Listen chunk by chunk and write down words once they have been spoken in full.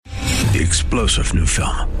the explosive new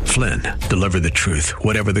film, Flynn, Deliver the Truth,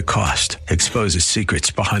 Whatever the Cost, exposes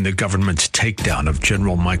secrets behind the government's takedown of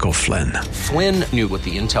General Michael Flynn. Flynn knew what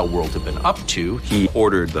the intel world had been up to. He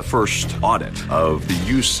ordered the first audit of the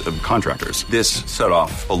use of contractors. This set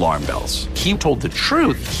off alarm bells. He told the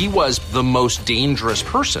truth. He was the most dangerous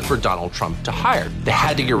person for Donald Trump to hire. They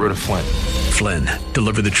had to get rid of Flynn. Flynn,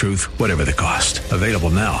 Deliver the Truth, Whatever the Cost. Available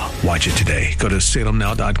now. Watch it today. Go to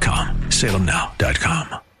salemnow.com.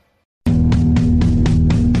 salemnow.com.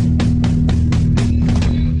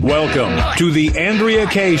 Welcome to the Andrea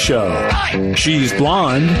Kaye Show. She's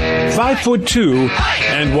blonde, 5'2",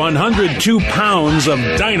 and 102 pounds of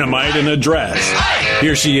dynamite in a dress.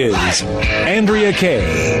 Here she is, Andrea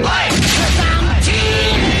Kaye. I'm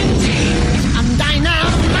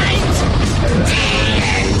dynamite.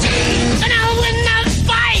 And I'll win the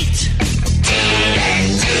fight.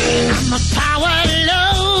 I'm a power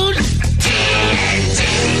load.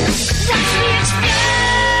 Watch me explode.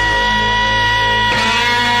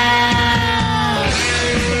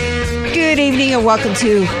 Good evening and welcome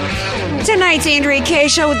to tonight's Andrea Kaye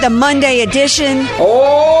Show with the Monday edition.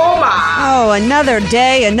 Oh my! Oh, another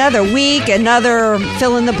day, another week, another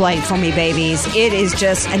fill in the blank for me, babies. It is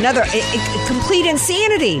just another complete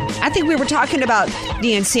insanity. I think we were talking about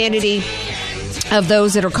the insanity of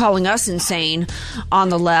those that are calling us insane on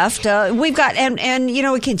the left. We've got, and you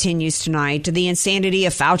know, it continues tonight. The insanity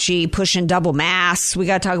of Fauci pushing double masks. We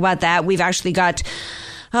got to talk about that. We've actually got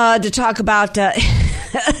to talk about the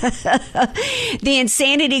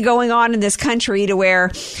insanity going on in this country to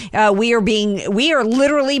where we are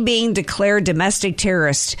literally being declared domestic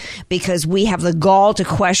terrorists because we have the gall to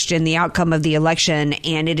question the outcome of the election,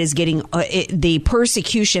 and it is getting the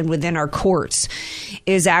persecution within our courts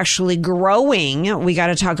is actually growing. We got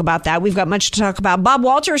to talk about that. We've got much to talk about. Bob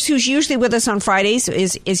Walters, who's usually with us on Fridays,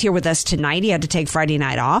 is here with us tonight. He had to take Friday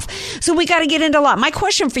night off, so we got to get into a lot. My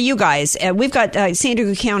question for you guys: we've got San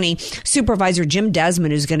Diego County Supervisor Jim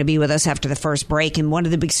Desmond, who's going to be with us after the first break. And one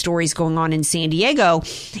of the big stories going on in San Diego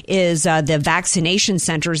is the vaccination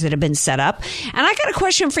centers that have been set up. And I got a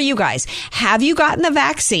question for you guys. Have you gotten the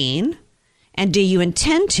vaccine? And do you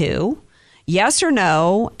intend to? Yes or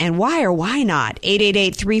no, and why or why not?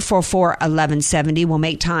 888-344-1170. We'll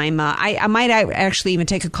make time. I might actually even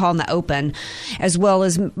take a call in the open as well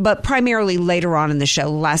as, but primarily later on in the show, the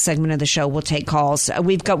last segment of the show, we'll take calls.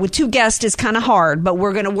 We've got with two guests is kind of hard, but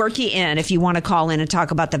we're going to work you in if you want to call in and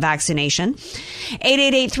talk about the vaccination.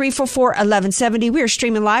 888-344-1170. We are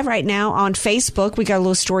streaming live right now on Facebook. We got a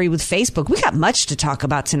little story with Facebook. We got much to talk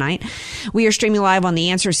about tonight. We are streaming live on the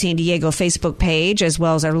Answer San Diego Facebook page as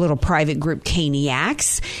well as our little private group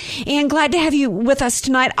Caniacs. And glad to have you with us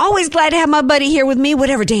tonight. Always glad to have my buddy here with me,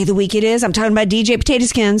 whatever day of the week it is. I'm talking about DJ Potato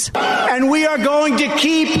Skins. And we are going to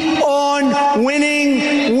keep on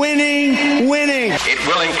winning, winning, winning. It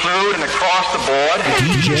will include an across the board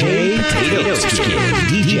DJ Potato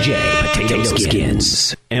Skins. DJ Potato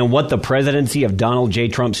Skins. And what the presidency of Donald J.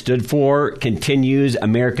 Trump stood for continues.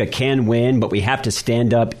 America can win, but we have to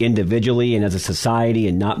stand up individually and as a society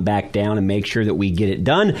and not back down and make sure that we get it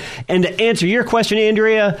done. And to answer your question,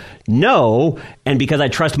 Andrea, no, and because I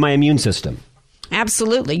trust my immune system.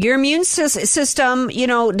 Absolutely. Your immune system,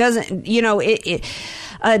 doesn't,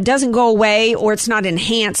 doesn't go away, or it's not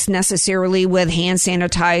enhanced necessarily with hand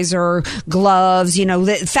sanitizer, gloves.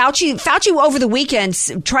 Fauci over the weekend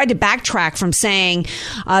tried to backtrack from saying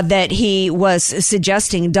that he was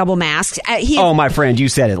suggesting double masks. My friend, you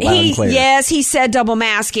said it loud and clear. Yes, he said double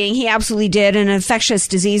masking. He absolutely did. An infectious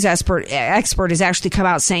disease expert has actually come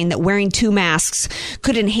out saying that wearing two masks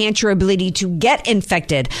could enhance your ability to get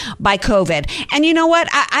infected by COVID. And you know what?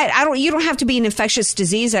 You don't have to be an infectious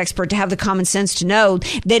disease expert to have the common sense to know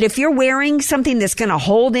that if you're wearing something that's going to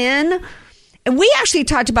hold in, and we actually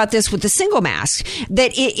talked about this with the single mask,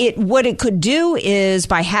 that what it could do is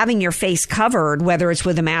by having your face covered, whether it's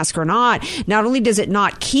with a mask or not only does it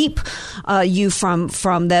not keep you from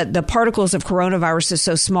the particles of coronavirus is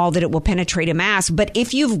so small that it will penetrate a mask, but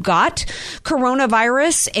if you've got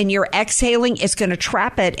coronavirus and you're exhaling, it's going to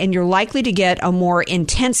trap it, and you're likely to get a more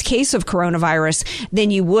intense case of coronavirus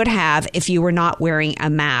than you would have if you were not wearing a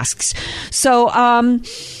mask. So,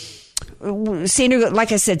 San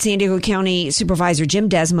Diego County Supervisor Jim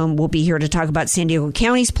Desmond will be here to talk about San Diego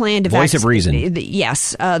County's plan to Voice of Reason.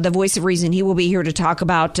 Yes, the Voice of Reason. He will be here to talk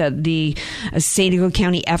about the San Diego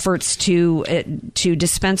County efforts to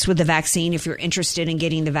dispense with the vaccine if you're interested in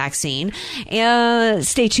getting the vaccine.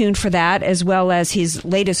 Stay tuned for that, as well as his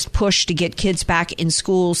latest push to get kids back in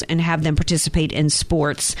schools and have them participate in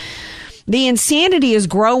sports. The insanity is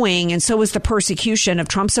growing, and so is the persecution of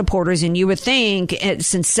Trump supporters. And you would think,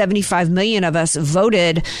 since 75 million of us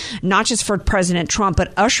voted not just for President Trump,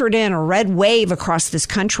 but ushered in a red wave across this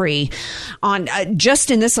country on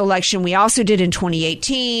just in this election. We also did in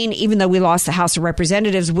 2018, even though we lost the House of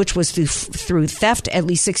Representatives, which was through theft, at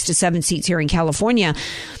least 6 to 7 seats here in California.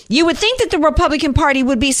 You would think that the Republican Party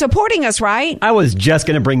would be supporting us, right? I was just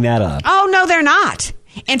going to bring that up. Oh, no, they're not.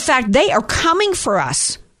 In fact, they are coming for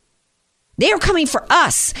us. They are coming for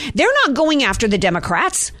us. They're not going after the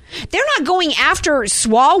Democrats. They're not going after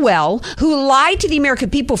Swalwell, who lied to the American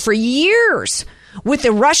people for years with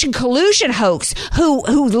the Russian collusion hoax, who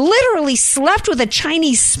literally slept with a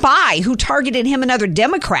Chinese spy who targeted him and other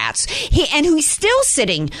Democrats, and who's still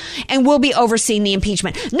sitting and will be overseeing the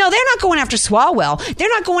impeachment. No, they're not going after Swalwell. They're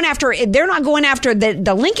not going after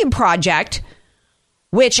the Lincoln Project,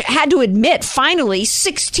 which had to admit finally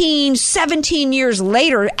 16, 17 years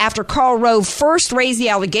later, after Karl Rove first raised the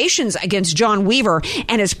allegations against John Weaver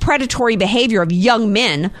and his predatory behavior of young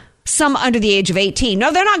men, some under the age of 18.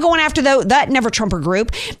 No, they're not going after that Never Trumper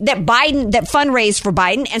group that fundraised for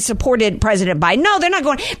Biden and supported President Biden. No, they're not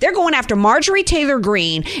going. They're going after Marjorie Taylor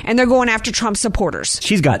Greene, and they're going after Trump supporters.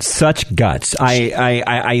 She's got such guts.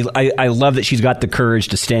 I love that she's got the courage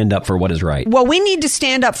to stand up for what is right. Well, we need to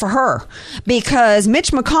stand up for her because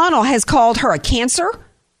Mitch McConnell has called her a cancer.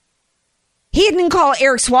 He didn't call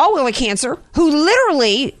Eric Swalwell a cancer, who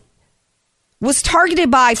literally was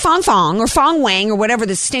targeted by Fang Wang or whatever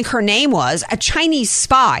the stink her name was, a Chinese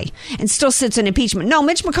spy, and still sits in impeachment. No,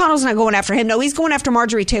 Mitch McConnell's not going after him. No, he's going after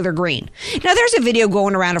Marjorie Taylor Greene. Now, there's a video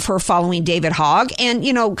going around of her following David Hogg and,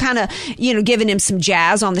 kind of, giving him some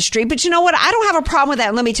jazz on the street. But you know what? I don't have a problem with that.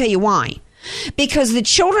 And let me tell you why. Because the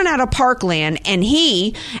children out of Parkland, and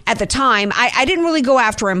he, at the time, I didn't really go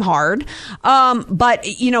after him hard. But,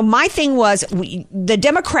 my thing was the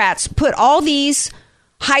Democrats put all these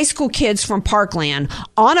high school kids from Parkland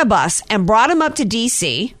on a bus and brought them up to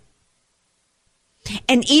D.C.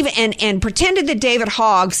 and pretended that David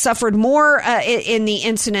Hogg suffered more in the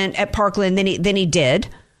incident at Parkland than he did.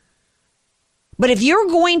 But if you're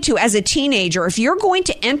going to, as a teenager, if you're going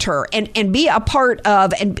to enter and be a part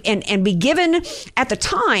of and be given, at the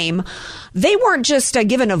time, they weren't just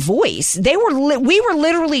given a voice. We were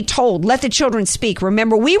literally told, let the children speak.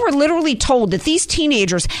 Remember, we were literally told that these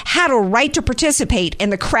teenagers had a right to participate in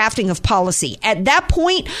the crafting of policy. At that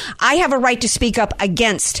point, I have a right to speak up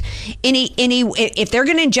against any if they're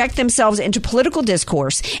going to inject themselves into political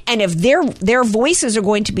discourse, and if their voices are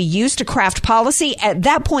going to be used to craft policy, at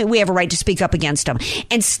that point, we have a right to speak up against them.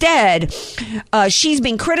 Instead, she's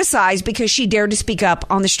being criticized because she dared to speak up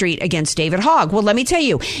on the street against David Hogg. Well, let me tell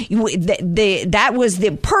you, that was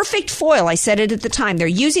the perfect foil. I said it at the time. They're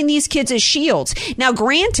using these kids as shields. Now,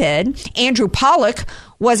 granted, Andrew Pollock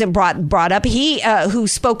wasn't brought up. He who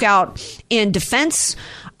spoke out in defense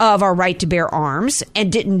of our right to bear arms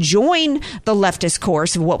and didn't join the leftist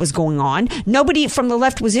course of what was going on. Nobody from the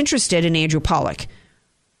left was interested in Andrew Pollock.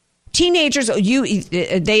 Teenagers,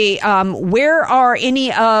 where are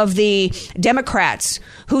any of the Democrats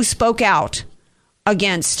who spoke out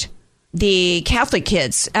against the Catholic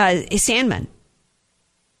kids, Sandman?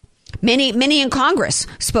 Many in Congress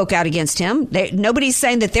spoke out against him. Nobody's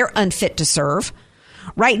saying that they're unfit to serve.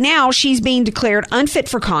 Right now, she's being declared unfit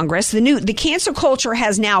for Congress. The cancel culture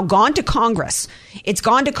has now gone to Congress. It's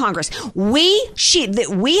gone to Congress. We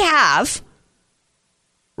have.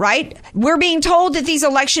 Right? We're being told that these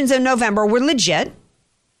elections in November were legit.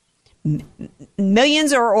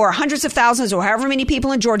 Millions or hundreds of thousands or however many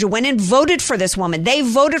people in Georgia went and voted for this woman. They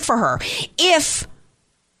voted for her. If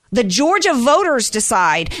the Georgia voters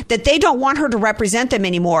decide that they don't want her to represent them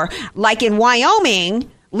anymore, like in Wyoming,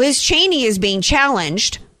 Liz Cheney is being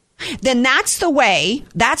challenged, then that's the way.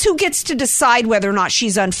 That's who gets to decide whether or not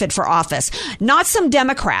she's unfit for office, not some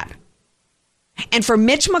Democrat. And for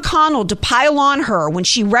Mitch McConnell to pile on her when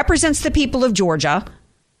she represents the people of Georgia,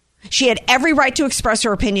 she had every right to express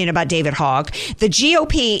her opinion about David Hogg. The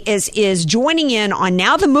GOP is joining in on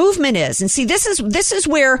now the movement is. And see, this is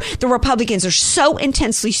where the Republicans are so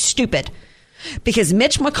intensely stupid. Because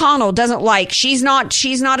Mitch McConnell doesn't like, she's not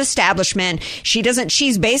establishment.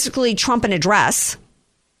 She's basically Trump in a dress.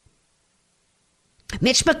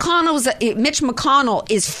 Mitch McConnell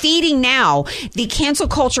is feeding now the cancel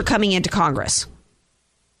culture coming into Congress.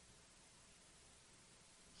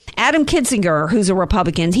 Adam Kinzinger, who's a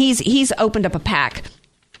Republican, he's opened up a PAC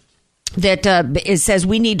that says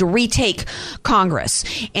we need to retake Congress.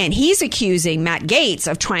 And he's accusing Matt Gaetz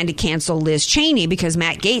of trying to cancel Liz Cheney because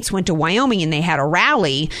Matt Gaetz went to Wyoming and they had a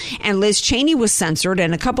rally and Liz Cheney was censored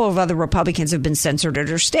and a couple of other Republicans have been censored at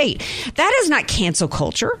her state. That is not cancel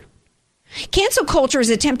culture. Cancel culture is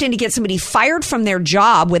attempting to get somebody fired from their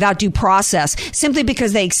job without due process simply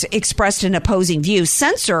because they expressed an opposing view.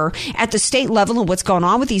 Censor at the state level and what's going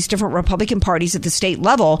on with these different Republican parties at the state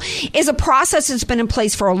level is a process that's been in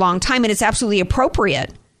place for a long time, and it's absolutely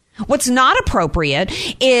appropriate. What's not appropriate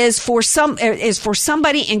is for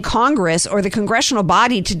somebody in Congress or the congressional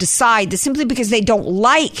body to decide that simply because they don't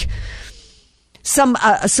like some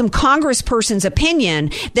congressperson's opinion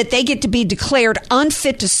that they get to be declared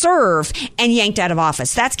unfit to serve and yanked out of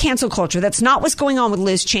office. That's cancel culture. That's not what's going on with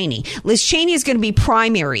Liz Cheney. Liz Cheney is going to be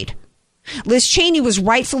primaried. Liz Cheney was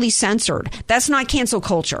rightfully censored. That's not cancel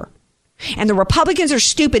culture. And the Republicans are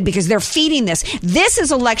stupid because they're feeding this. This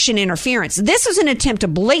is election interference. This is an attempt to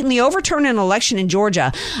blatantly overturn an election in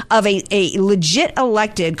Georgia of a legit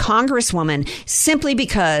elected congresswoman simply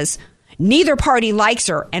because neither party likes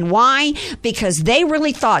her. And why? Because they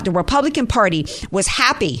really thought the Republican Party was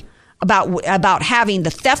happy about having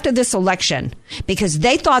the theft of this election, because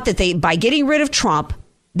they thought that by getting rid of Trump,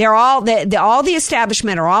 all the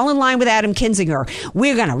establishment are all in line with Adam Kinzinger.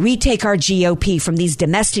 We're going to retake our GOP from these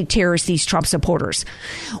domestic terrorists, these Trump supporters.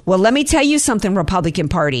 Well, let me tell you something, Republican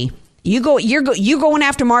Party. You going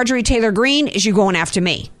after Marjorie Taylor Greene as you going after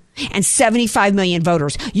me. And 75 million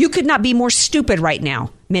voters. You could not be more stupid right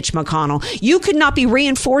now, Mitch McConnell. You could not be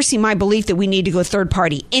reinforcing my belief that we need to go third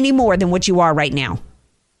party any more than what you are right now.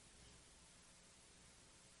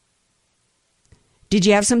 Did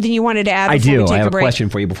you have something you wanted to add? I do. I have a break? question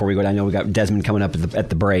for you before we go down. I know we got Desmond coming up at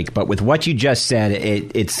the break, but with what you just said,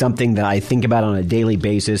 it's something that I think about on a daily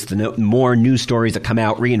basis. The more news stories that come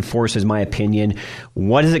out reinforces my opinion.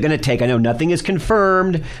 What is it going to take? I know nothing is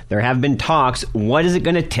confirmed. There have been talks. What is it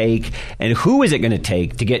going to take, and who is it going to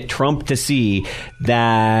take to get Trump to see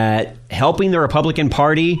that helping the Republican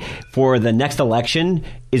Party for the next election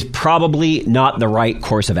is probably not the right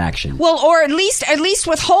course of action? Well, or at least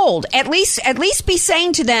withhold. At least be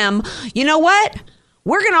saying to them, you know what?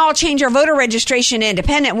 We're going to all change our voter registration to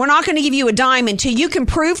independent. We're not going to give you a dime until you can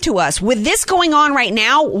prove to us. With this going on right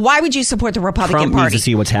now, why would you support the Republican Party? Trump needs to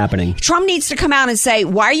see what's happening. Trump needs to come out and say,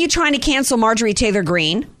 why are you trying to cancel Marjorie Taylor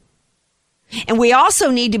Greene? And we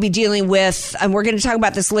also need to be dealing with, and we're going to talk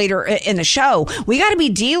about this later in the show, we got to be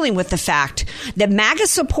dealing with the fact that MAGA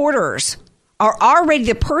supporters are already,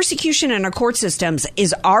 the persecution in our court systems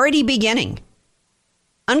is already beginning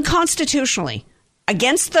unconstitutionally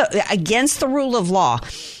against the rule of law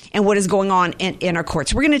and what is going on in our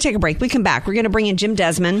courts. We're going to take a break. We come back. We're going to bring in Jim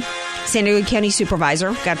Desmond, San Diego County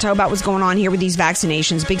Supervisor. Got to talk about what's going on here with these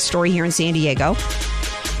vaccinations. Big story here in San Diego.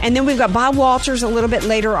 And then we've got Bob Walters a little bit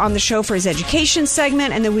later on the show for his education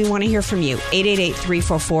segment. And then we want to hear from you.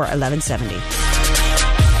 888-344-1170.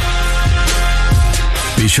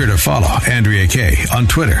 Be sure to follow Andrea Kaye on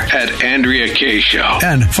Twitter @AndreaKayeShow.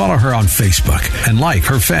 and follow her on Facebook and like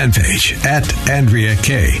her fan page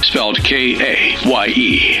 @AndreaKaye. Spelled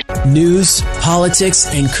Kaye. News, politics,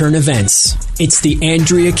 and current events. It's the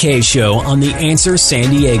Andrea Kaye Show on The Answer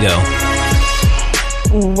San Diego.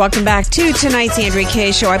 Welcome back to tonight's Andrea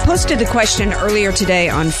Kaye Show. I posted the question earlier today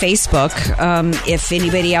on Facebook if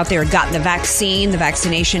anybody out there had gotten the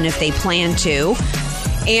vaccination, if they plan to.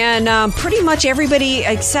 And pretty much everybody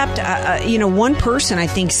except, one person, I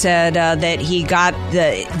think, said that he got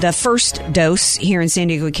the first dose here in San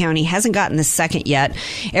Diego County, hasn't gotten the second yet.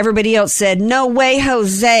 Everybody else said, no way,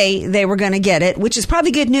 Jose, they were going to get it, which is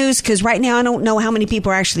probably good news because right now I don't know how many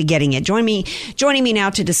people are actually getting it. Joining me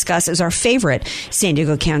now to discuss is our favorite San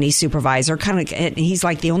Diego County Supervisor. He's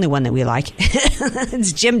like the only one that we like.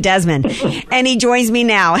 It's Jim Desmond. And he joins me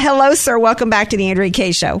now. Hello, sir. Welcome back to the Andrea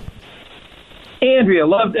Kaye Show. Andrea,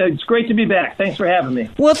 it's great to be back. Thanks for having me.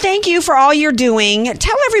 Well, thank you for all you're doing.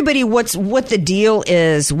 Tell everybody what the deal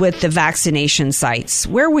is with the vaccination sites.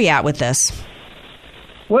 Where are we at with this?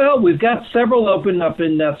 Well, we've got several open up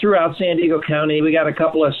throughout San Diego County. We got a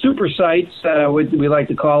couple of super sites, we like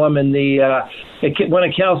to call them, in one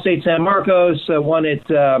at Cal State San Marcos, one at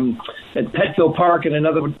Petco Park, and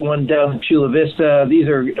another one down in Chula Vista. These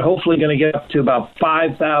are hopefully going to get up to about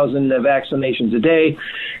 5,000 vaccinations a day.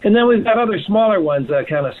 And then we've got other smaller ones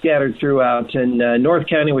kind of scattered throughout. In North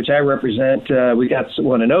County, which I represent, we got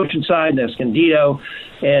one in Oceanside and Escondido.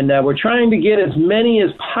 And we're trying to get as many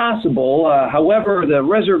as possible. However, the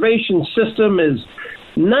reservation system is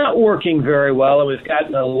not working very well, and we've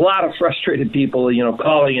gotten a lot of frustrated people,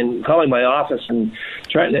 calling my office and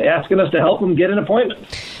asking us to help them get an appointment.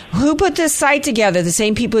 Who put this site together? The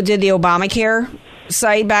same people who did the Obamacare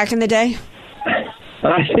site back in the day?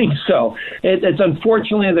 I think so. It's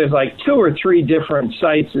unfortunately there's like 2 or 3 different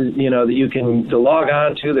sites that you can log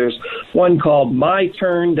on to. There's one called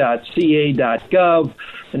myturn.ca.gov,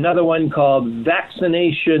 another one called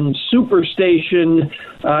Vaccination Superstation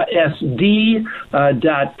SD.com,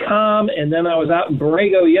 and then I was out in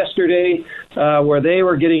Borrego yesterday where they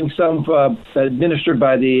were getting some administered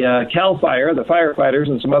by the CAL FIRE, the firefighters,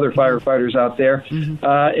 and some other firefighters out there,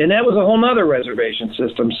 and that was a whole other reservation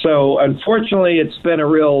system. So unfortunately, it's been a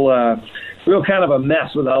real kind of a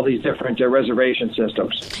mess with all these different reservation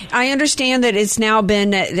systems. I understand that it's now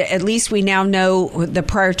been, at least we now know the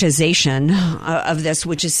prioritization of this,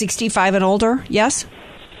 which is 65 and older, yes?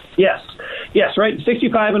 Yes, right.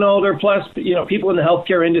 65 and older, plus people in the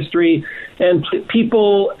healthcare industry and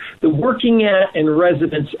people working at and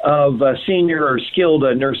residents of senior or skilled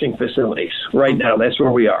nursing facilities. Right now, that's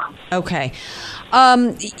where we are. Okay.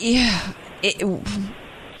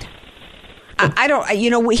 I don't,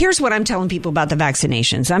 here's what I'm telling people about the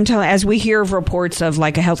vaccinations. As we hear of reports of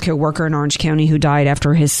like a healthcare worker in Orange County who died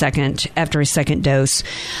after his second dose,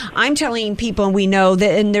 I'm telling people, and we know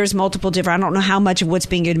that, and there's multiple different, I don't know how much of what's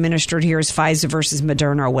being administered here is Pfizer versus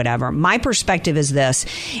Moderna or whatever. My perspective is this.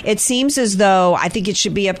 It seems as though I think it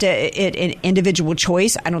should be up to an individual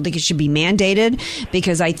choice. I don't think it should be mandated,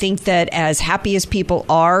 because I think that as happy as people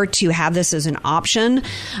are to have this as an option,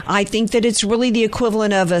 I think that it's really the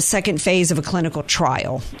equivalent of a second phase of a clinical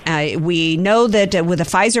trial. We know that with the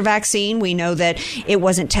Pfizer vaccine, we know that it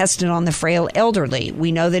wasn't tested on the frail elderly.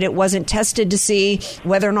 We know that it wasn't tested to see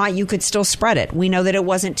whether or not you could still spread it. We know that it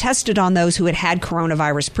wasn't tested on those who had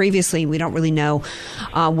coronavirus previously. We don't really know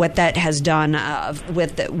what that has done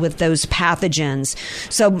with those pathogens.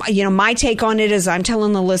 So, my take on it is I'm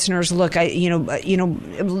telling the listeners, look,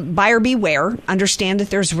 buyer beware. Understand that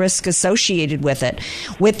there's risk associated with it.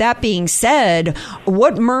 With that being said,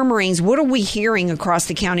 what are we hearing across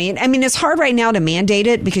the county? And I mean, it's hard right now to mandate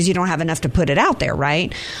it because you don't have enough to put it out there,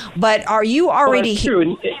 right? But are you already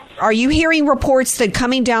are you hearing reports that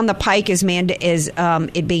coming down the pike is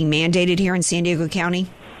it being mandated here in San Diego County?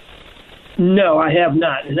 No, I have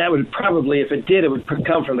not. And that would probably, if it did, it would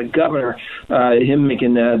come from the governor, him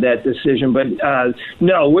making that decision. But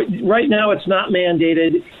no, right now it's not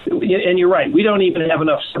mandated. And you're right. We don't even have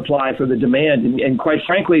enough supply for the demand. And quite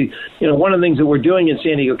frankly, one of the things that we're doing in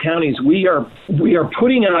San Diego County is we are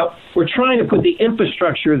we're trying to put the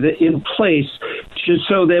infrastructure in place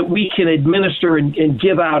so that we can administer and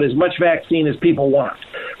give out as much vaccine as people want.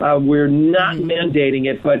 We're not mandating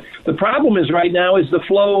it, but the problem is right now is the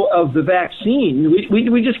flow of the vaccine.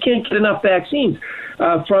 We just can't get enough vaccines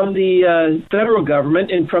from the federal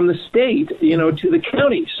government and from the state, to the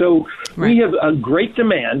county. So we have a great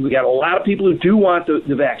demand. We got a lot of people who do want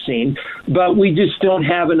the vaccine, but we just don't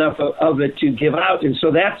have enough of it to give out. And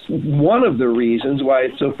so that's one of the reasons why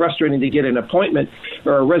it's so frustrating to get an appointment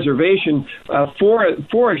or a reservation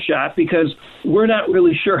for a shot, because we're not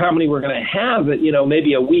really sure how many we're going to have,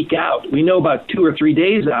 maybe a week out. We know about 2 or 3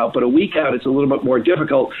 days out, but a week out it's a little bit more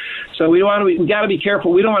difficult. So we got to be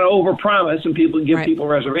careful. We don't want to overpromise and give people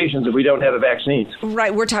reservations if we don't have the vaccines.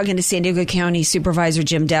 Right. We're talking to San Diego County Supervisor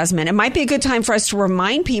Jim Desmond. It might be a good time for us to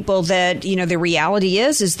remind people that, the reality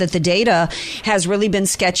is that the data has really been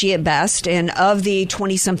sketchy at best. And of the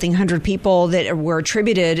 20-something hundred people that were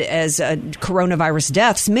attributed as coronavirus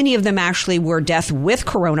deaths, many of them actually were death with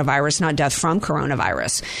coronavirus, not death from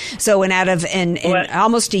coronavirus. So in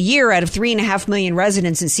almost a year, out of 3.5 million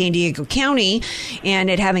residents in San Diego County, and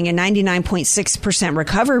it having a 99.6%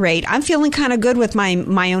 recovery rate, I'm feeling kind of good with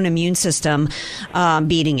my own immune system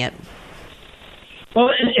beating it. Well,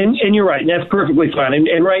 and you're right, and that's perfectly fine.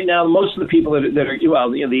 And right now, most of the people that are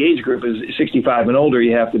the age group is 65 and older.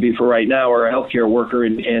 You have to be for right now, or a healthcare worker,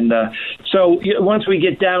 and so once we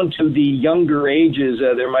get down to the younger ages,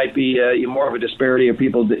 there might be more of a disparity of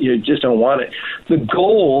people that just don't want it.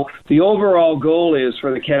 The overall goal is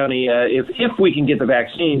for the county, if we can get the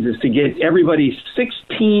vaccines, is to get everybody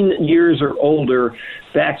 16 years or older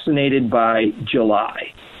vaccinated by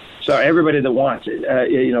July. So everybody that wants it,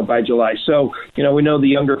 by July. So, we know the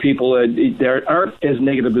younger people they aren't as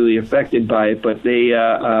negatively affected by it, but they,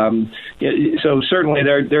 so certainly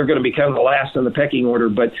they're going to be kind of the last on the pecking order.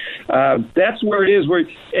 But that's where it is.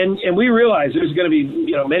 And we realize there's going to be,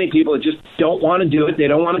 many people that just don't want to do it. They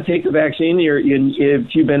don't want to take the vaccine.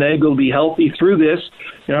 If you've been able to be healthy through this,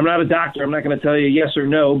 I'm not a doctor. I'm not going to tell you yes or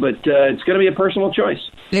no, but it's going to be a personal choice.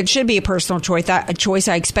 It should be a personal choice.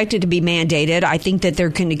 I expect it to be mandated. I think that they're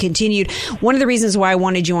going to continued. One of the reasons why I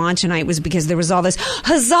wanted you on tonight was because there was all this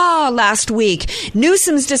huzzah last week.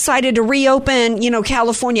 Newsom's decided to reopen,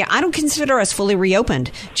 California. I don't consider us fully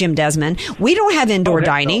reopened, Jim Desmond. We don't have indoor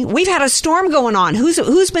dining. We've had a storm going on.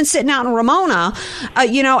 Who's been sitting out in Ramona,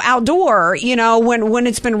 outdoor, when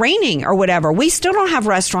it's been raining or whatever. We still don't have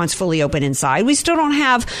restaurants fully open inside. We still don't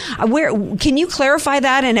have can you clarify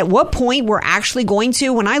that? And at what point we're actually going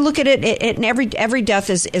to? When I look at it, every death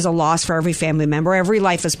is a loss for every family member. Every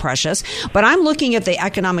life is precious. But I'm looking at the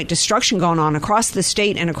economic destruction going on across the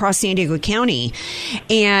state and across San Diego County,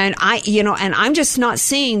 and I'm just not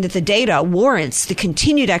seeing that the data warrants the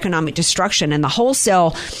continued economic destruction and the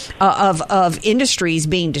wholesale of industries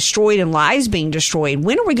being destroyed and lives being destroyed.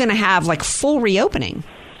 When are we going to have full reopening?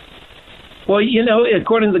 Well,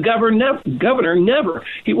 according to the governor, never.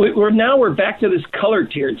 We're back to this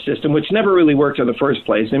color-tiered system, which never really worked in the first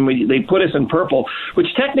place, and they put us in purple, which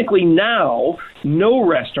technically now no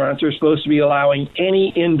restaurants are supposed to be allowing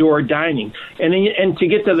any indoor dining. And to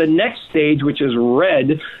get to the next stage, which is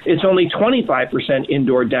red, it's only 25%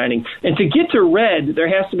 indoor dining. And to get to red, there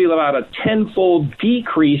has to be about a 10-fold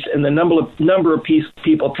decrease in the number of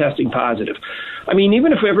people testing positive. I mean,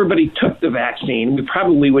 even if everybody took the vaccine, we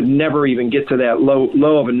probably would never even get to that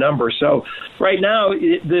low of a number. So right now,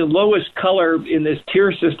 the lowest color in this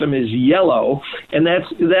tier system is yellow, and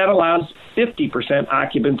that allows 50%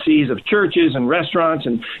 occupancies of churches and restaurants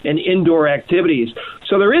and indoor activities.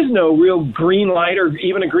 So there is no real green light or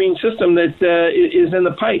even a green system that is in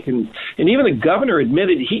the pike. And even the governor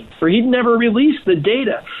admitted he'd never released the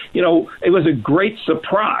data. It was a great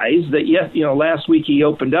surprise that, last week he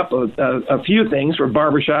opened up a few things for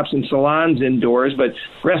barbershops and salons indoors, but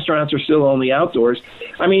restaurants are still only outdoors.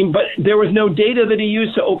 I mean, but there was no data that he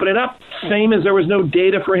used to open it up, same as there was no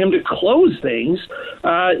data for him to close things,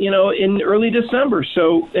 in early December.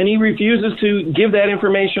 So, and he refuses to give that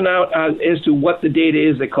information out as to what the data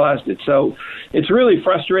is that caused it. So it's really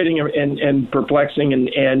frustrating and perplexing.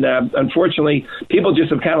 And unfortunately, people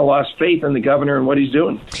just have kind of lost faith in the governor and what he's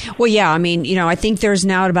doing. Well, yeah. I mean, I think there's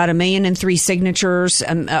now about 1.3 million signatures,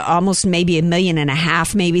 almost maybe 1.5 million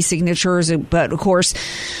maybe signatures. But of course,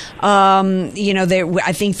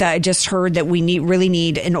 I think that I just heard that we really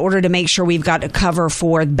need, in order to make sure we've got a cover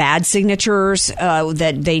for bad signatures,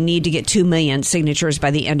 that they need to get 2 million signatures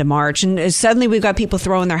by the end of March. And suddenly we've got people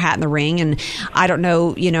throwing their hat in the ring. And I don't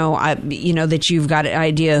know, that you've got an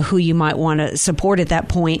idea who you might want to support at that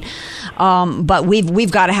point. But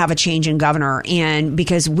we've got to have a change in governor. And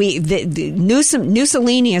because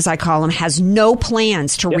Mussolini, as I call him, has no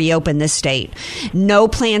plans to reopen this state. No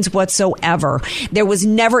plans whatsoever. There was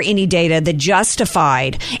never any data that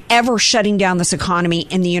justified ever shutting down this economy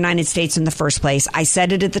in the United States in the first place. I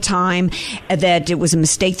said it at the time that it was a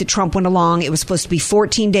mistake that Trump went along. It was supposed to be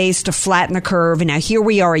 14 days to flatten the curve. And now here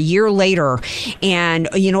we are a year later. And,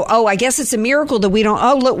 I guess it's a miracle that we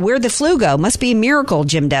don't, look, where'd the flu go? Must be a miracle,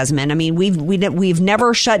 Jim Desmond. I mean, we've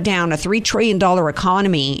never shut down a $3 trillion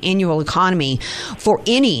annual economy for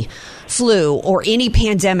any flu or any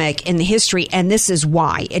pandemic in the history, and this is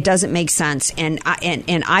why. It doesn't make sense. And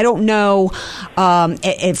I don't know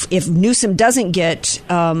if Newsom doesn't get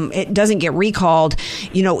recalled.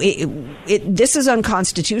 This is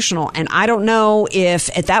unconstitutional, and I don't know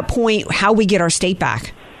if at that point how we get our state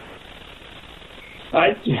back.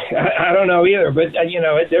 I don't know either, but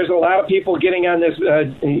there's a lot of people getting on this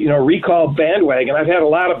recall bandwagon. I've had a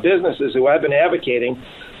lot of businesses who I've been advocating.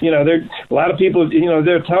 There a lot of people.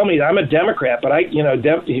 They're telling me I'm a Democrat, but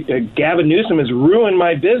Gavin Newsom has ruined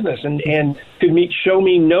my business and could show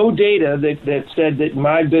me no data that said that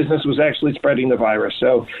my business was actually spreading the virus.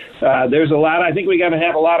 So there's a lot. I think we got to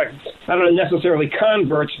have a lot of, I don't know necessarily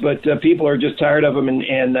converts, but people are just tired of him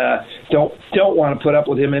and don't want to put up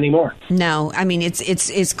with him anymore. No, I mean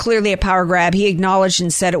it's clearly a power grab. He acknowledged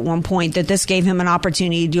and said at one point that this gave him an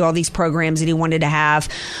opportunity to do all these programs that he wanted to have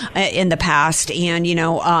in the past. And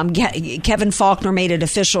Kevin Faulconer made it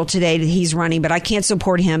official today that he's running, but I can't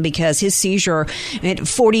support him because his seizure at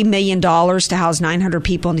 $40 million to house 900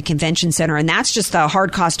 people in the convention center, and that's just the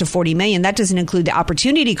hard cost of $40 million. That doesn't include the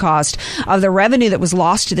opportunity cost of the revenue that was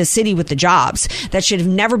lost to the city with the jobs that should have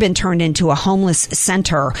never been turned into a homeless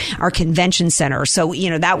center or convention center. So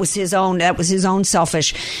that was his own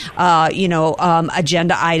selfish,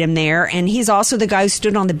 agenda item there. And he's also the guy who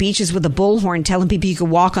stood on the beaches with a bullhorn telling people you could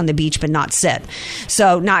walk on the beach but not sit.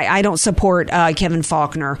 So no, I don't support Kevin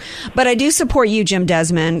Faulconer, but I do support you, Jim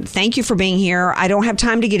Desmond. Thank you for being here. I don't have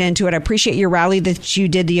time to get into it. I appreciate your rally that you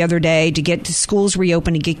did the other day to get schools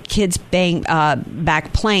reopened, to get kids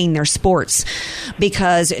back playing their sports,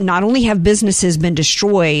 because not only have businesses been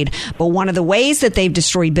destroyed, but one of the ways that they've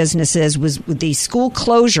destroyed businesses was with these school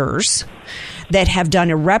closures that have done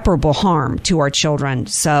irreparable harm to our children.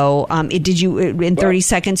 So did you, in 30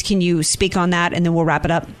 seconds, can you speak on that, and then we'll wrap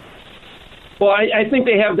it up? Well, I think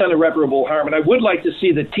they have done irreparable harm, and I would like to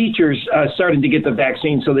see the teachers starting to get the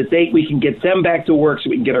vaccine so that we can get them back to work,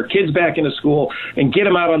 so we can get our kids back into school and get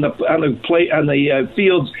them out on the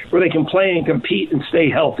fields where they can play and compete and stay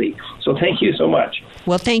healthy. So thank you so much.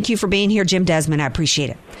 Well, thank you for being here, Jim Desmond. I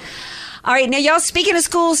appreciate it. All right, now, y'all, speaking of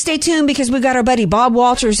schools, stay tuned because we've got our buddy Bob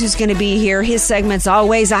Walters who's going to be here. His segment's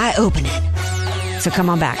always eye-opening. So come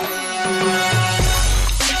on back.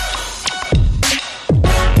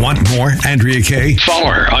 Want more Andrea Kaye? Follow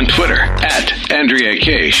her on Twitter at Andrea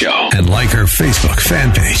Kaye Show. And like her Facebook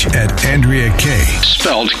fan page at Andrea Kaye.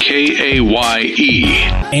 Spelled Kaye.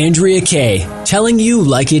 Andrea Kaye, telling you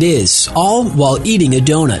like it is, all while eating a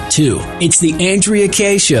donut, too. It's the Andrea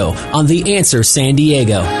Kaye Show on The Answer San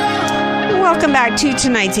Diego. Welcome back to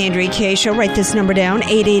tonight's Andrea Kaye Show. Write this number down,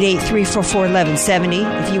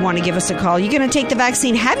 888-344-1170. If you want to give us a call, you're going to take the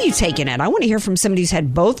vaccine. Have you taken it? I want to hear from somebody who's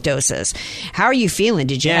had both doses. How are you feeling?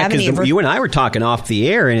 Did you have any? You and I were talking off the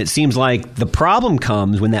air, and it seems like the problem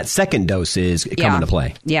comes when that second dose is coming to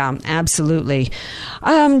play. Yeah, absolutely.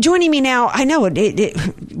 Joining me now, I know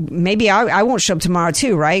maybe I won't show up tomorrow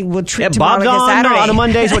too, right? We'll treat tomorrow Bob's like a Saturday. on a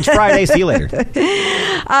Monday, so it's Friday. See you later.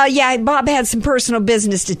 Bob had some personal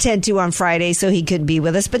business to tend to on Friday, so he couldn't be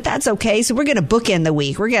with us, but that's okay. So we're going to bookend the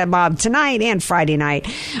week. We're going to Bob tonight and Friday night.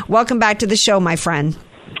 Welcome back to the show, my friend.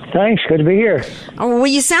 Thanks. Good to be here. Oh, well,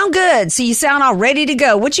 you sound good. So you sound all ready to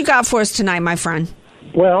go. What you got for us tonight, my friend?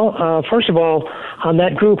 Well, first of all, on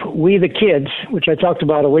that group, We the Kids, which I talked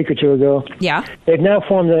about a week or two ago, they've now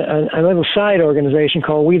formed a little side organization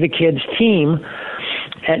called We the Kids Team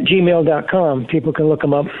at gmail.com. People can look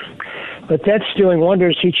them up. But that's doing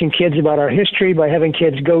wonders, teaching kids about our history by having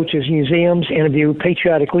kids go to museums, interview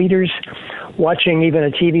patriotic leaders, watching even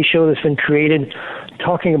a TV show that's been created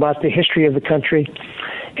talking about the history of the country.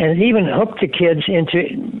 And it even hooked the kids into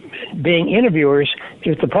being interviewers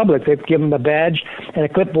with the public. They give them a badge and a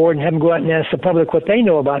clipboard and have them go out and ask the public what they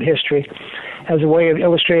know about history as a way of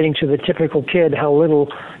illustrating to the typical kid how little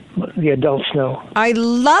the adults know. I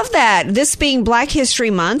love that. This being Black History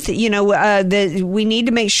Month, we need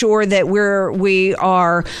to make sure that we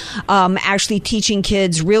are actually teaching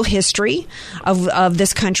kids real history of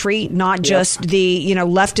this country, not just the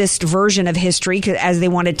leftist version of history, as they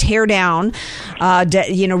want to tear down,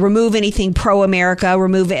 remove anything pro-America,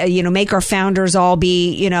 make our founders all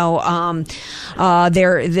be, the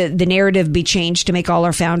narrative be changed to make all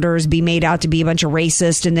our founders be made out to be a bunch of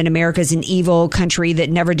racists, and then America's an evil country that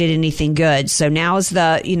never did anything good. So now is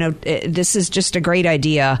this is just a great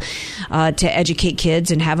idea to educate kids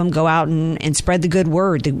and have them go out and spread the good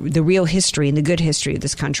word, the real history and the good history of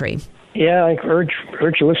this country. Yeah, I urge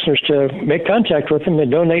your listeners to make contact with them and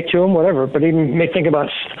donate to them, whatever. But even may think about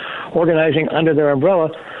organizing under their umbrella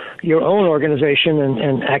your own organization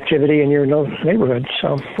and activity in your neighborhood.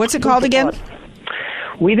 So, what's it called again?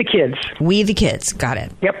 We the Kids. We the Kids. Got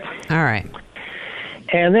it. Yep. All right.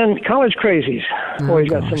 And then college crazies. Always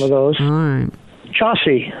got some of those. All right.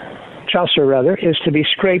 Chaucer, is to be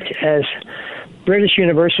scraped as British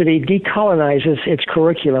University decolonizes its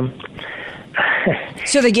curriculum.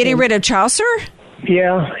 So they're getting rid of Chaucer?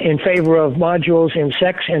 Yeah, in favor of modules in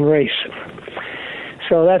sex and race.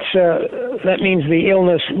 So that means the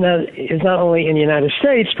illness is not only in the United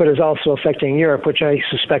States, but is also affecting Europe, which I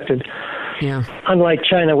suspected. Yeah. Unlike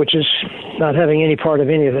China, which is not having any part of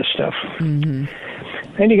any of this stuff. Mm-hmm.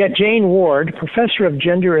 Then you got Jane Ward, professor of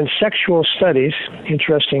gender and sexual studies,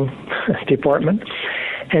 interesting department,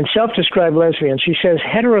 and self-described lesbian. She says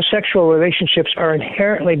heterosexual relationships are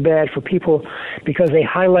inherently bad for people because they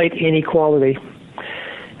highlight inequality.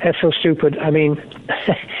 That's so stupid. I mean,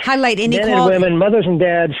 highlight inequality. Men and women, mothers and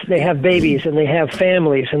dads, they have babies and they have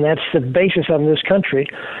families, and that's the basis of this country.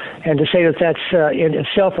 And to say that that's in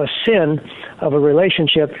itself a sin of a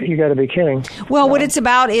relationship, you got to be kidding. Well, what it's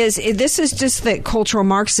about is this is just the cultural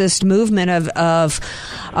Marxist movement of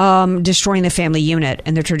destroying the family unit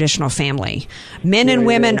and the traditional family. Men and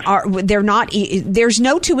women they're not. There's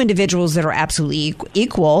no two individuals that are absolutely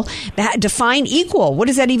equal. Define equal. What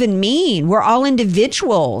does that even mean? We're all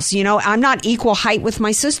individuals. skills. I'm not equal height with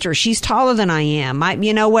my sister. She's taller than I am.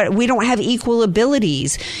 You know what? We don't have equal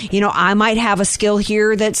abilities. I might have a skill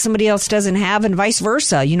here that somebody else doesn't have, and vice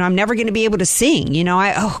versa. I'm never going to be able to sing.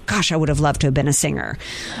 I would have loved to have been a singer.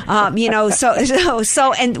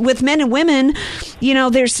 So, and with men and women,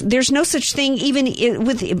 there's no such thing. Even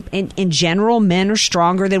in general, men are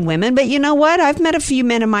stronger than women. But you know what? I've met a few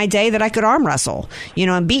men in my day that I could arm wrestle.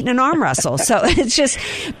 And beaten an arm wrestle. So it's just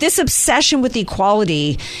this obsession with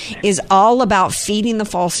equality is all about feeding the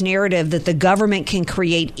false narrative that the government can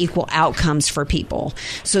create equal outcomes for people.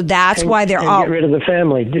 So that's why they're all get rid of the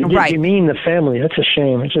family. Right. You mean the family? That's a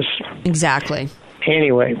shame. It's just exactly.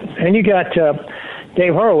 Anyway, and you got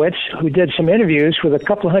Dave Horowitz, who did some interviews with a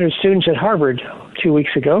couple of hundred students at Harvard 2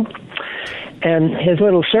 weeks ago. And his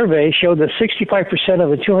little survey showed that 65%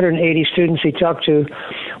 of the 280 students he talked to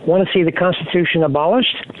want to see the Constitution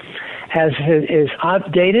abolished, is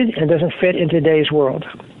outdated, and doesn't fit in today's world.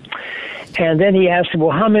 And then he asked,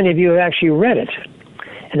 well, how many of you have actually read it?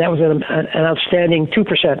 And that was an outstanding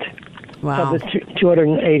 2% wow. of the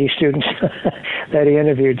 280 students that he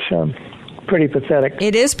interviewed. So pretty pathetic.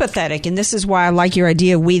 It is pathetic, and this is why I like your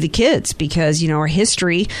idea of We the Kids, because our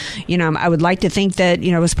history, I would like to think that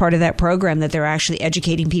as part of that program that they're actually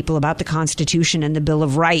educating people about the Constitution and the Bill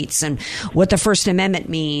of Rights and what the First Amendment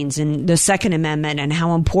means and the Second Amendment and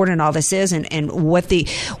how important all this is and what the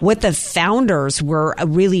founders were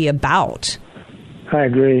really about. I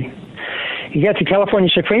agree. You got the California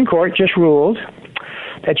Supreme Court just ruled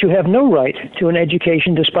that you have no right to an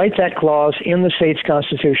education despite that clause in the state's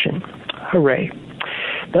constitution. Hooray.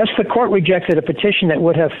 Thus, the court rejected a petition that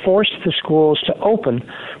would have forced the schools to open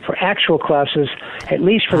for actual classes, at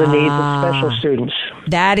least for the needs of special students.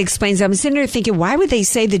 That explains. I'm sitting there thinking, why would they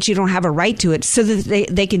say that you don't have a right to it so that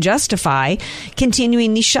they can justify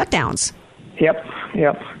continuing these shutdowns? Yep.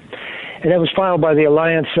 And that was filed by the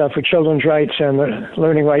Alliance for Children's Rights and the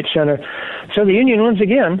Learning Rights Center. So the union wins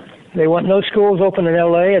again. They want no schools open in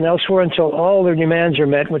L.A. and elsewhere until all their demands are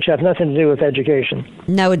met, which have nothing to do with education.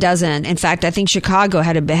 No, it doesn't. In fact, I think Chicago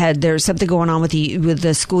there's something going on with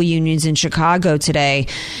the school unions in Chicago today,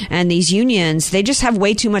 and these unions, they just have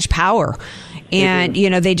way too much power. And,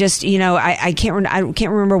 they just, I can't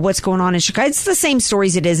remember what's going on in Chicago. It's the same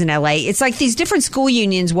stories it is in LA. It's like these different school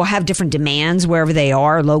unions will have different demands wherever they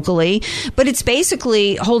are locally, but it's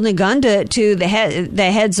basically holding a gun to the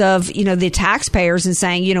heads of, the taxpayers and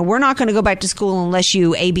saying, we're not going to go back to school unless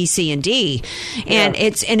you A, B, C, and D. And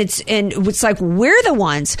it's like we're the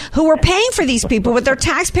ones who are paying for these people with their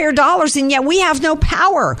taxpayer dollars, and yet we have no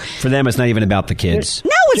power. For them, it's not even about the kids.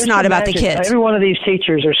 No, it's not about the kids. Every one of these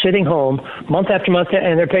teachers are sitting home month after month,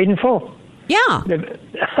 and they're paid in full. Yeah.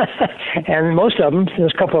 And most of them,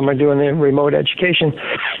 there's a couple of them are doing the remote education,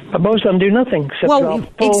 but most of them do nothing except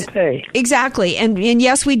full pay. Exactly. And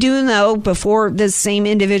yes, we do know, before the same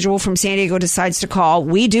individual from San Diego decides to call,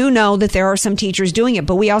 we do know that there are some teachers doing it,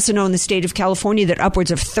 but we also know in the state of California that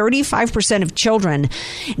upwards of 35% of children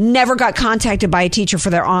never got contacted by a teacher for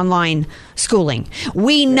their online schooling.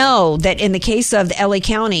 We know that in the case of the LA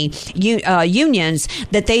County unions,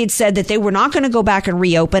 that they had said that they were not going to go back and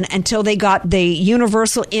reopen until they got the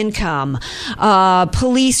universal income,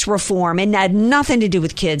 police reform, and had nothing to do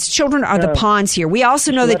with kids. Children are the pawns here. We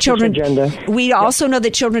also know that children. We also know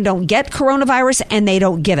that children don't get coronavirus and they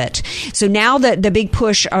don't give it. So now the big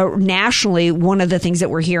push nationally, one of the things that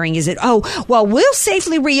we're hearing is that we'll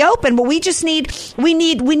safely reopen, but we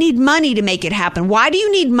need money to make it happen. Why do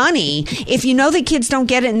you need money if you know the kids don't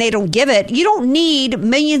get it and they don't give it? You don't need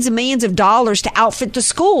millions and millions of dollars to outfit the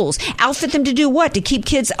schools. Outfit them to do what? To keep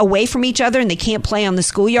kids away from each other and they can't play on the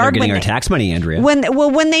schoolyard. They're getting our tax money, Andrea. When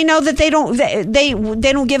they know that they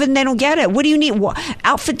don't give it and they don't get it. What do you need?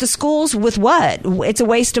 Outfit the schools with what? It's a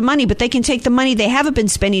waste of money, but they can take the money they haven't been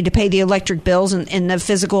spending to pay the electric bills and the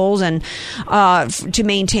physicals and to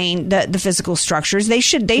maintain the physical structures. They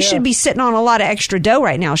should be sitting on a lot of extra dough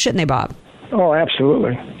right now, shouldn't they, Bob? Oh,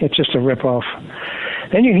 absolutely. It's just a ripoff.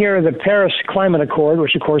 Then you hear the Paris Climate Accord,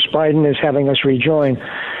 which, of course, Biden is having us rejoin,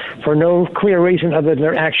 for no clear reason other than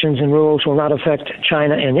their actions and rules will not affect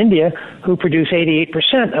China and India, who produce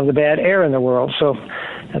 88% of the bad air in the world. So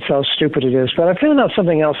that's how stupid it is. But I found out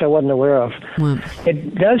something else I wasn't aware of.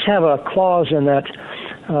 It does have a clause in that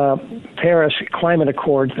Paris Climate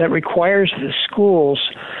Accord that requires the schools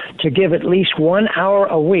to give at least 1 hour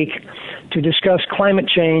a week to discuss climate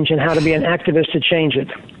change and how to be an activist to change it.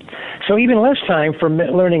 So even less time for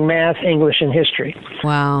learning math, English, and history.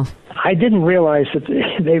 Wow. I didn't realize that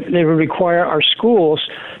they would require our schools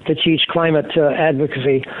to teach climate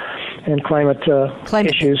advocacy. and climate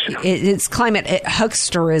issues. It's climate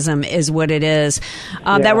hucksterism is what it is.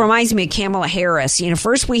 That reminds me of Kamala Harris.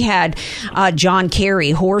 First we had John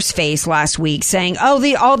Kerry, horseface, last week saying, all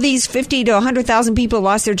these 50 to 100,000 people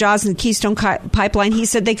lost their jobs in the Keystone Pipeline. He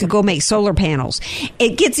said they could go make solar panels.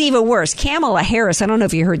 It gets even worse. Kamala Harris, I don't know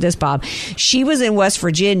if you heard this, Bob. She was in West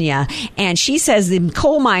Virginia, and she says the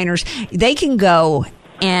coal miners, they can go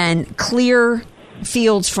and clear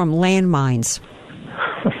fields from landmines.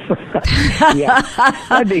 Yeah,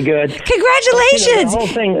 that'd be good. Congratulations! The whole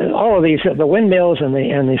thing, all of these, the windmills and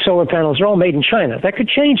the solar panels are all made in China. That could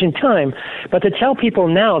change in time, but to tell people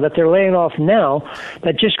now that they're laying off now,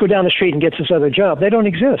 that just go down the street and get this other job, they don't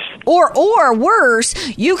exist. Or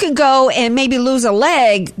worse, you can go and maybe lose a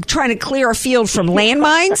leg trying to clear a field from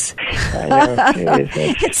landmines. I know.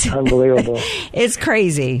 It's unbelievable. It's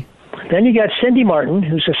crazy. Then you got Cindy Martin,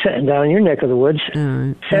 who's down in your neck of the woods.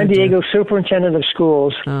 San Diego Superintendent of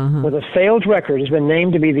Schools with a failed record has been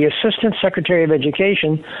named to be the Assistant Secretary of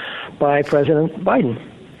Education by President Biden.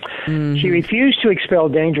 She refused to expel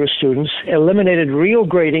dangerous students, eliminated real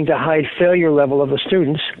grading to hide failure level of the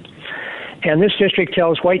students, and this district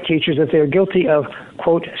tells white teachers that they're guilty of,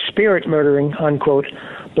 quote, spirit murdering, unquote,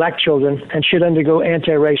 black children and should undergo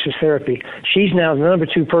anti-racist therapy. She's now the number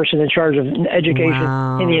 2 person in charge of education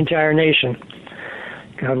in the entire nation.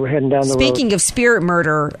 God, we're heading down the road. Speaking of spirit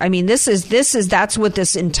murder, I mean, that's what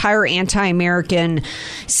this entire anti-American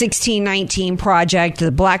 1619 project,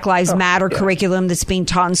 the Black Lives Matter curriculum that's being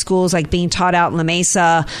taught in schools, like being taught out in La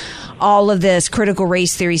Mesa, all of this critical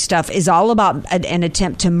race theory stuff is all about an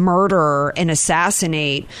attempt to murder and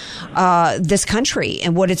assassinate this country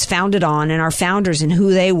and what it's founded on and our founders and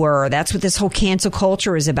who they were. That's what this whole cancel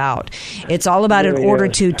culture is about. It's all about in order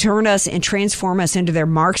to turn us and transform us into their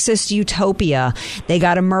Marxist utopia. They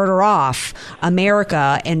got to murder off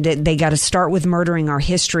America, and they got to start with murdering our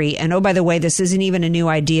history. And oh, by the way, this isn't even a new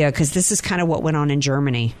idea, because this is kind of what went on in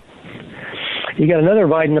Germany. You got another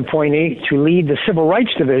Biden appointee to lead the Civil Rights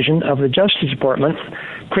Division of the Justice Department,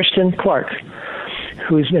 Kristen Clark,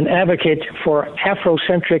 who's an advocate for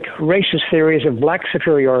Afrocentric racist theories of black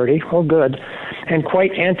superiority, and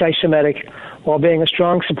quite anti-Semitic, while being a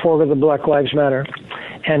strong supporter of the Black Lives Matter.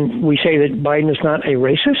 And we say that Biden is not a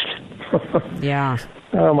racist? Yeah.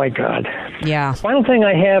 Oh, my God. Yeah. Final thing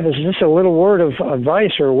I have is just a little word of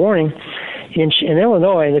advice or warning. In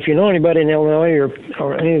Illinois, and if you know anybody in Illinois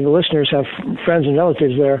or any of the listeners have friends and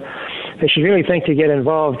relatives there, they should really think to get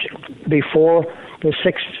involved before the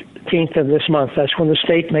 16th of this month. That's when the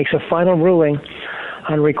state makes a final ruling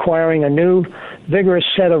on requiring a new, vigorous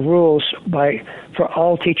set of rules for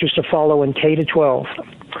all teachers to follow in K-12.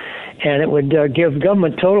 And it would give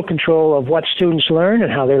government total control of what students learn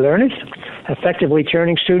and how they learn it, effectively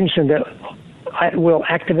turning students into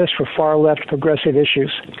activists for far-left progressive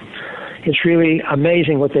issues. It's really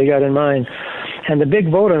amazing what they got in mind. And the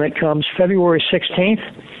big vote on it comes February 16th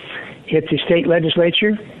at the state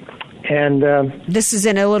legislature. And this is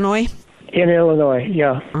in Illinois? In Illinois,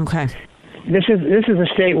 yeah. Okay. This is a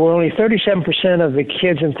state where only 37% of the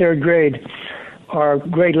kids in third grade are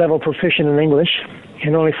grade level proficient in English,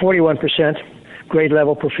 and only 41% grade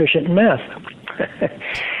level proficient in math.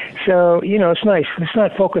 So, it's nice. Let's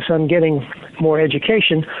not focus on getting more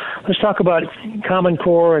education. Let's talk about Common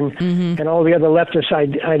Core and all the other leftist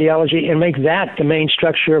ideology and make that the main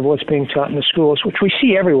structure of what's being taught in the schools, which we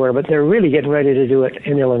see everywhere, but they're really getting ready to do it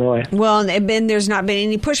in Illinois. Well, and there's not been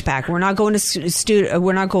any pushback. We're not going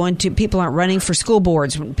to people aren't running for school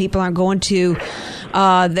boards. People aren't going to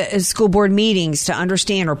the school board meetings to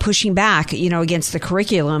understand or pushing back, against the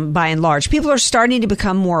curriculum by and large. People are starting to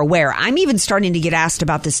become more aware. I'm even starting to get asked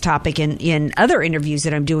about this topic in other interviews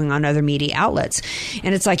that I'm doing on other media outlets.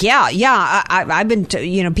 And it's like, I've been,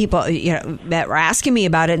 people, that were asking me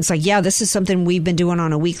about it. And it's like, this is something we've been doing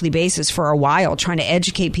on a weekly basis for a while, trying to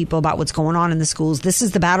educate people about what's going on in the schools. This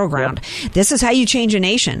is the battleground. Yep. This is how you change a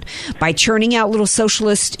nation, by churning out little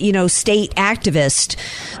socialist, state activists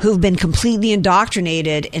who've been completely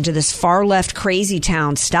indoctrinated into this far left crazy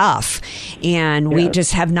town stuff. And we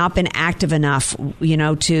just have not been active enough,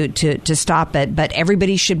 to stop it. But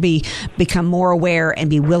everybody should become more aware and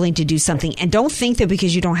be willing to do something. And don't think that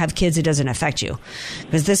because you don't have kids, it doesn't affect you,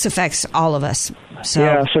 because this affects all of us.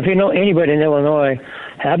 So if you know anybody in Illinois,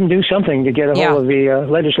 have them do something to get a hold of the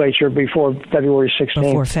legislature before February 16th.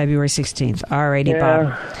 Before February 16th. All righty,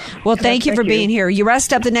 Bob. Well, thank you for being here. You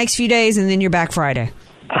rest up the next few days, and then you're back Friday.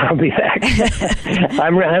 I'll be back.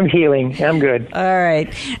 I'm healing. I'm good. All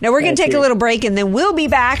right. Now, we're going to take a little break, and then we'll be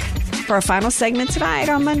back for our final segment tonight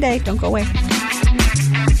on Monday. Don't go away.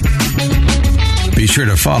 Be sure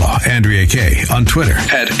to follow Andrea Kaye on Twitter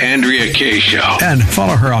At Andrea Kaye Show. and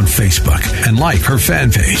follow her on Facebook and like her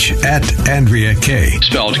fan page at Andrea Kaye.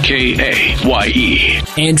 Spelled Kaye.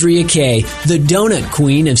 Andrea Kaye, the donut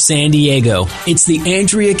queen of San Diego. It's the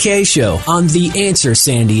Andrea Kaye Show on The Answer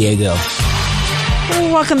San Diego.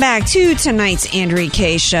 Welcome back to tonight's Andrea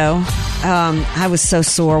Kaye Show. I was so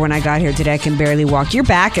sore when I got here today. I can barely walk. Your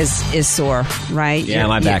back is sore, right? Yeah,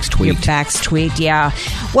 my back's tweaked. Your back's tweaked, yeah.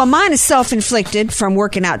 Well, mine is self-inflicted from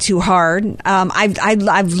working out too hard.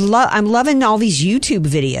 I'm loving all these YouTube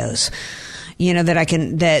videos,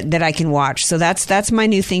 that I can watch. So that's my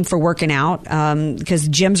new thing for working out, because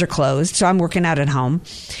gyms are closed. So I'm working out at home,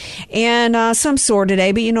 and so I'm sore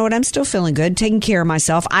today. But you know what? I'm still feeling good, taking care of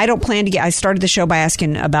myself. I don't plan to I started the show by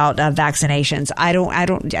asking about vaccinations.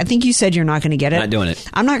 I think you said you're not going to get it. Not doing it.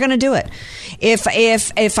 I'm not going to do it.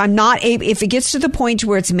 If I'm not if it gets to the point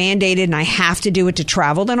where it's mandated and I have to do it to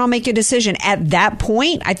travel, then I'll make a decision. At that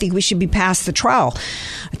point, I think we should be past the trial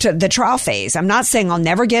phase. I'm not saying I'll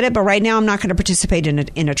never get it, but right now I'm not going to participate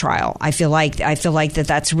in a trial. I feel like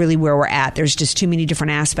that's really where we're at. There's just too many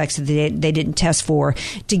different aspects that they didn't test for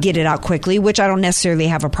to get it out quickly, which I don't necessarily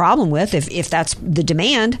have a problem with. If that's the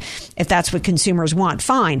demand, if that's what consumers want,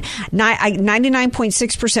 fine.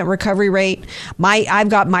 99.6% recovery rate.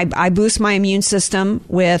 I boost my immune system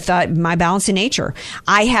with my Balance in Nature.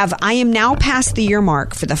 I am now past the year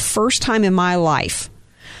mark for the first time in my life.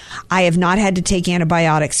 I have not had to take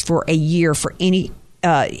antibiotics for a year for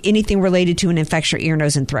anything related to an infection of ear,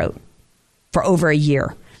 nose, and throat for over a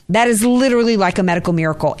year. That is literally like a medical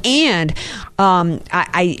miracle. And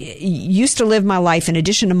I used to live my life, in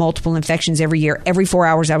addition to multiple infections every year, every 4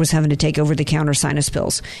 hours I was having to take over-the-counter sinus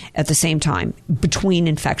pills at the same time between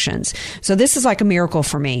infections. So this is like a miracle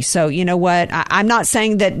for me. So you know what? I'm not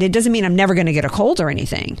saying that it doesn't mean I'm never going to get a cold or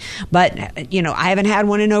anything. But, I haven't had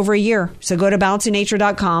one in over a year. So go to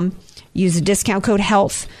balanceinnature.com, use the discount code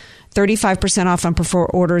HEALTH, 35% off on preferred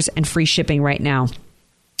orders and free shipping right now.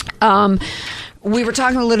 We were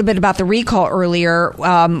talking a little bit about the recall earlier.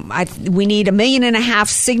 We need 1.5 million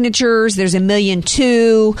signatures. There's 1.2 million.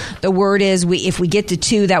 The word is if we get to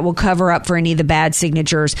 2, that will cover up for any of the bad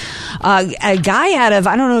signatures. A guy I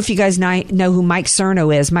don't know if you guys know who Mike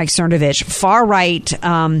Cerno is, Mike Cernovich, far right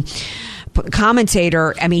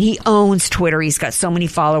commentator. I mean, he owns Twitter. He's got so many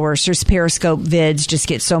followers. His Periscope vids just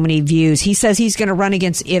get so many views. He says he's going to run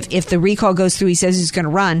against, if the recall goes through, he says he's going to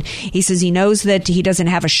run. He says he knows that he doesn't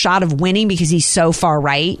have a shot of winning because he's so far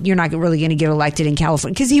right. You're not really going to get elected in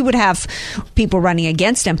California because he would have people running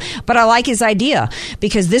against him. But I like his idea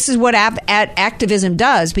because this is what activism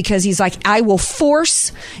does, because he's like, I will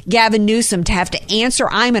force Gavin Newsom to have to answer.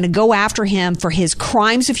 I'm going to go after him for his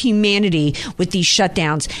crimes of humanity with these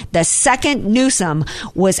shutdowns. The second Newsom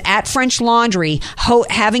was at French Laundry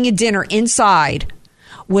having a dinner inside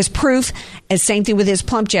was proof, and same thing with his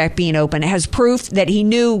Plump Jack being open, it has proof that he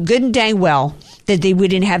knew good and dang well that we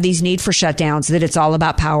didn't have these need for shutdowns, that it's all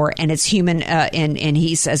about power and it's human, and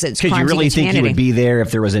he says it's crimes against humanity. Could you really think he would be there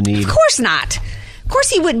if there was a need? Of course not. Of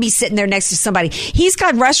course he wouldn't be sitting there next to somebody. He's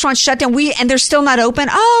got restaurants shut down, and they're still not open.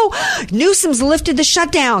 Oh, Newsom's lifted the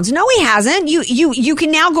shutdowns. No, he hasn't. You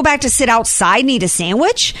can now go back to sit outside and eat a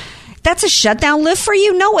sandwich. That's a shutdown lift for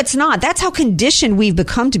you? No, it's not. That's how conditioned we've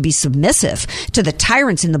become to be submissive to the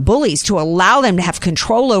tyrants and the bullies, to allow them to have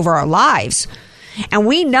control over our lives. And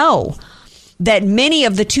we know that many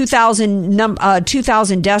of the 2,000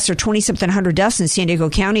 deaths or 20-something hundred deaths in San Diego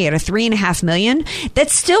County out of 3.5 million,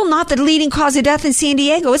 that's still not the leading cause of death in San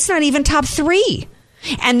Diego. It's not even top 3.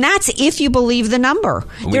 And that's if you believe the number.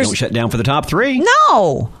 We don't shut down for the top 3.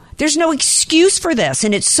 No. There's no excuse for this.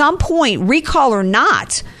 And at some point, recall or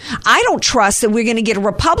not, I don't trust that we're going to get a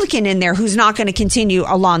Republican in there who's not going to continue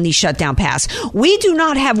along these shutdown paths. We do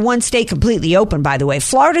not have one state completely open, by the way.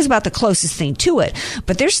 Florida's about the closest thing to it.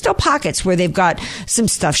 But there's still pockets where they've got some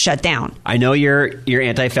stuff shut down. I know you're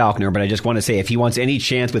anti-Falconer, but I just want to say, if he wants any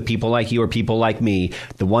chance with people like you or people like me,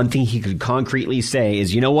 the one thing he could concretely say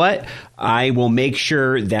is, you know what? I will make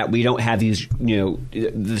sure that we don't have these,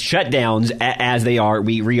 the shutdowns as they are.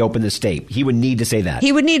 We reopen the state. He would need to say that.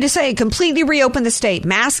 He would need to say, completely reopen the state.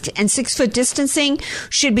 Masked and 6-foot distancing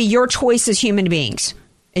should be your choice as human beings.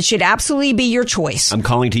 It should absolutely be your choice. I'm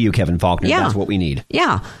calling to you, Kevin Faulconer. Yeah. That's what we need.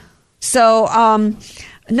 Yeah. So,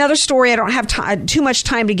 another story, I don't have too much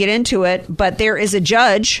time to get into it, but there is a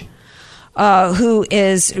judge who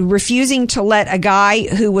is refusing to let a guy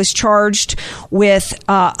who was charged with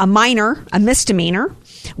a misdemeanor,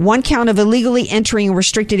 1 count of illegally entering a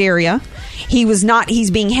restricted area.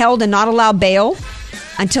 He's being held and not allowed bail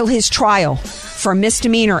until his trial for a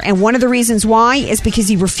misdemeanor. And one of the reasons why is because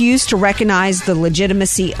he refused to recognize the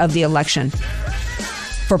legitimacy of the election.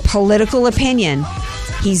 for political opinion,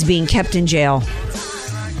 he's being kept in jail.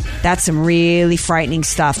 That's some really frightening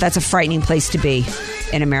stuff. That's a frightening place to be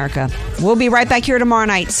in America. We'll be right back here tomorrow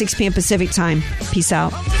night, 6 p.m. Pacific time. Peace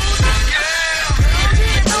out.